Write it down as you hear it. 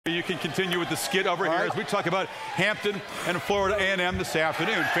You can continue with the skit over here as we talk about Hampton and Florida A&M this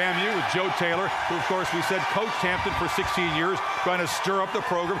afternoon. FAMU with Joe Taylor, who of course we said coached Hampton for 16 years, trying to stir up the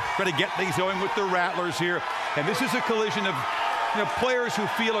program, trying to get things going with the Rattlers here. And this is a collision of players who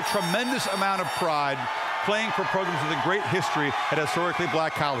feel a tremendous amount of pride playing for programs with a great history at historically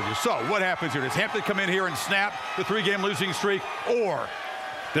black colleges. So what happens here? Does Hampton come in here and snap the 3-game losing streak, or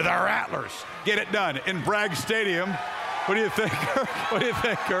do the Rattlers get it done in Bragg Stadium? What do you think, Kirk? What do you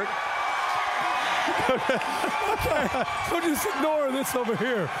think, Kirk? Okay, so just ignore this over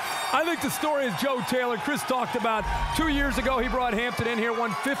here. I think the story is Joe Taylor. Chris talked about 2 years ago, he brought Hampton in here,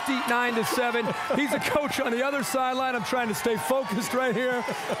 won 59-7. He's a coach on the other sideline. I'm trying to stay focused right here.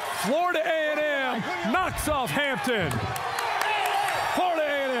 Florida A&M knocks off Hampton. Florida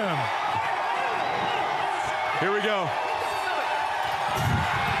A&M. Here we go.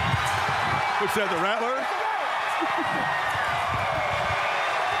 What's that, the Rattler?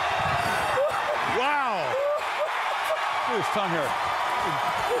 Wow. Look at his tongue here.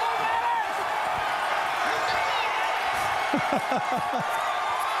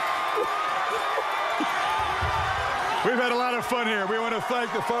 We've had a lot of fun here. We want to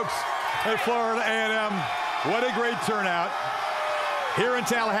thank the folks at Florida A&M. What a great turnout. Here in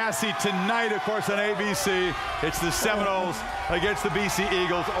Tallahassee tonight, of course, on ABC, it's the Seminoles against the BC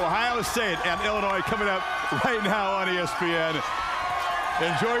Eagles. Ohio State and Illinois coming up right now on ESPN.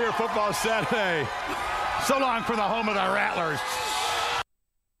 Enjoy your football Saturday. So long from the home of the Rattlers.